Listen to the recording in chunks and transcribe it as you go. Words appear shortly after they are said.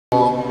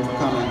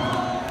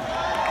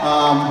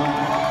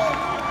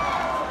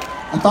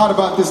I thought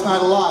about this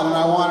night a lot, and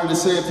I wanted to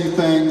say a few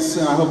things,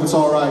 and I hope it's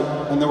all right,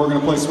 and then we're going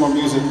to play some more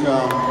music.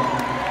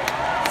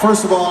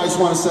 First of all, I just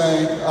want to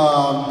say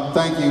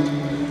thank you.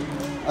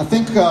 I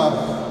think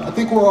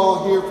we're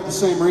all here for the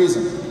same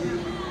reason,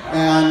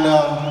 and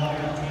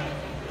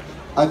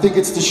I think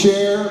it's to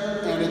share,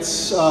 and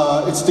it's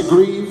to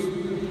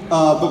grieve,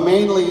 but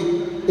mainly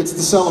it's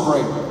to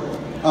celebrate.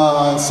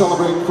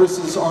 Celebrate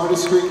Chris's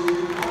artistry,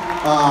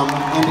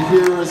 and to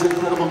hear his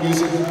incredible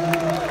music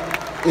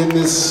in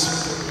this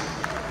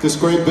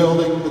great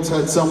building that's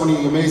had so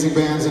many amazing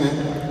bands in it.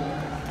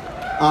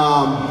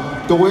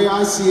 The way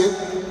I see it,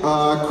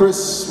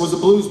 Chris was a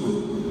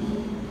bluesman.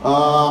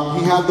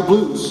 He had the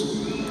blues,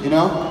 you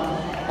know?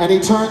 And he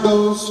turned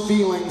those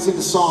feelings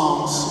into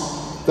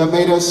songs that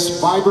made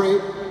us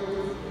vibrate,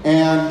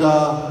 and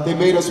they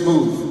made us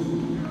move.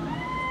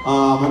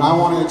 And I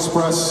want to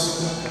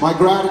express my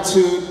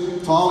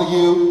gratitude to all of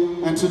you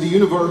and to the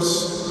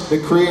universe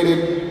that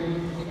created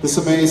this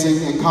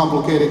amazing and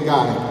complicated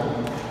guy.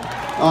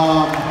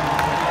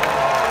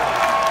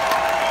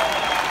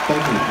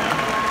 Thank you.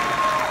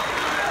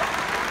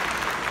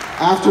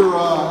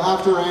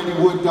 After Andy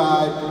Wood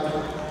died,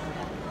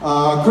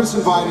 Chris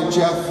invited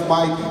Jeff,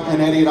 Mike,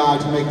 and Eddie and I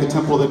to make the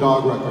Temple of the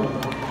Dog record.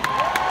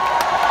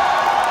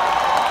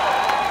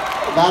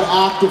 That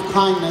act of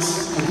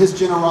kindness and his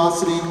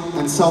generosity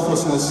and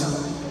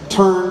selflessness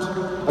turned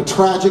a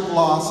tragic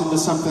loss into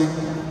something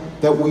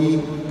that we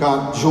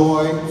got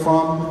joy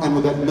from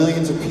and that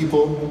millions of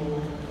people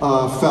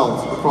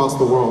felt across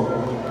the world.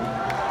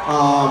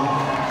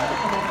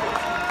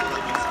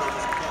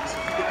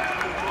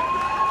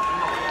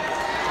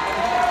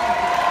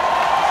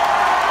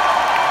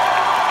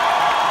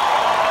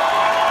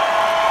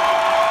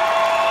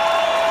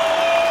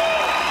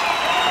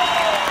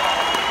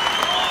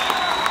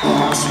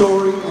 A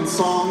story and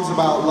songs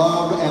about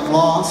love and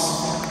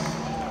loss,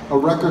 a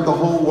record the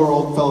whole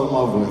world fell in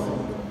love with.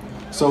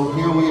 So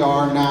here we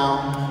are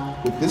now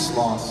with this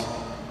loss,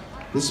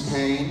 this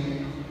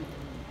pain,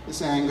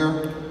 this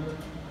anger,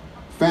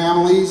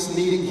 families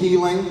needing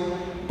healing,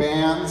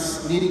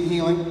 bands needing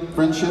healing,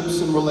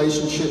 friendships and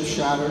relationships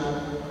shattered,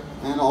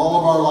 and all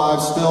of our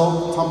lives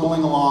still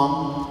tumbling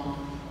along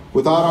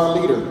without our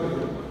leader,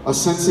 a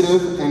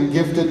sensitive and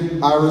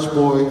gifted Irish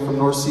boy from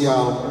North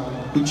Seattle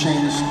who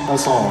changed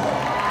us all,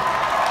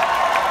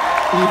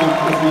 even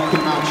if we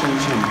could not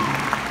change him.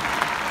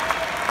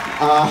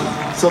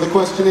 So the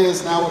question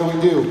is, now what do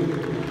we do?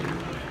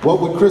 What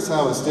would Chris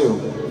have us do?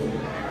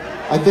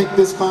 I think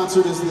this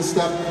concert is the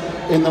step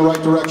in the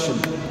right direction.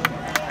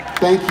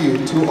 Thank you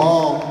to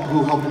all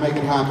who helped make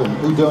it happen,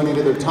 who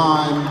donated their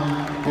time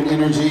and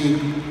energy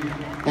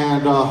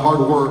and hard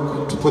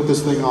work to put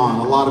this thing on.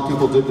 A lot of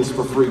people did this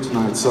for free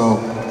tonight, so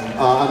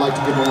I'd like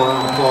to give them a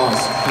round of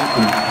applause. Thank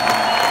you.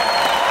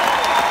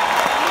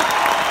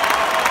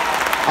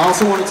 I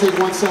also want to take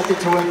 1 second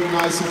to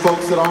recognize some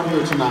folks that aren't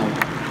here tonight,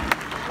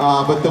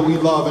 but that we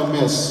love and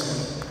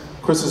miss.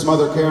 Chris's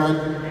mother,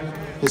 Karen,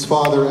 his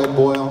father, Ed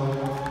Boyle,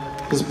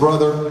 his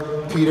brother,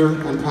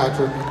 Peter and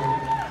Patrick,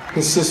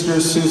 his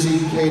sisters,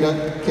 Susie,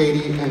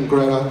 Katie, and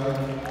Greta,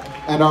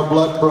 and our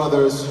blood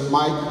brothers,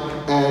 Mike,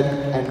 Ed,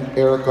 and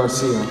Eric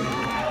Garcia.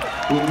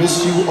 We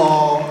miss you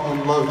all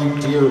and love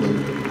you dearly.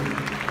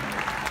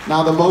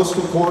 Now, the most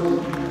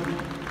important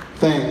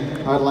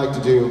thing I'd like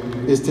to do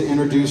is to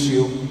introduce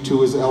you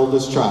to his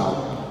eldest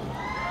child.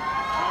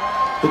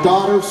 The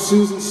daughter of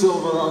Susan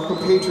Silver, our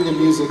compatriot in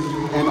music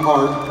and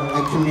art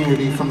and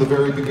community from the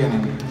very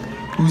beginning,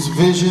 whose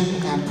vision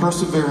and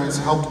perseverance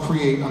helped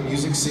create a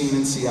music scene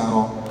in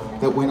Seattle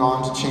that went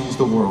on to change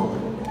the world.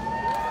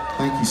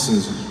 Thank you,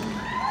 Susan.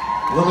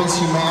 Lily's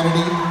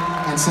humanity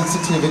and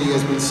sensitivity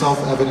has been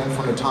self-evident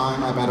from the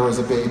time I met her as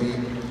a baby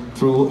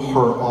through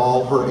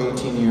all her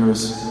 18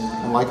 years.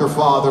 And like her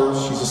father,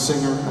 she's a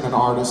singer and an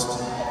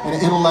artist, an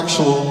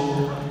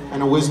intellectual,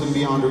 and a wisdom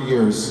beyond her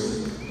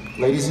years.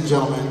 Ladies and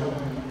gentlemen,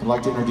 I'd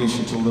like to introduce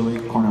you to Lily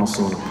Cornell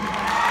Soda.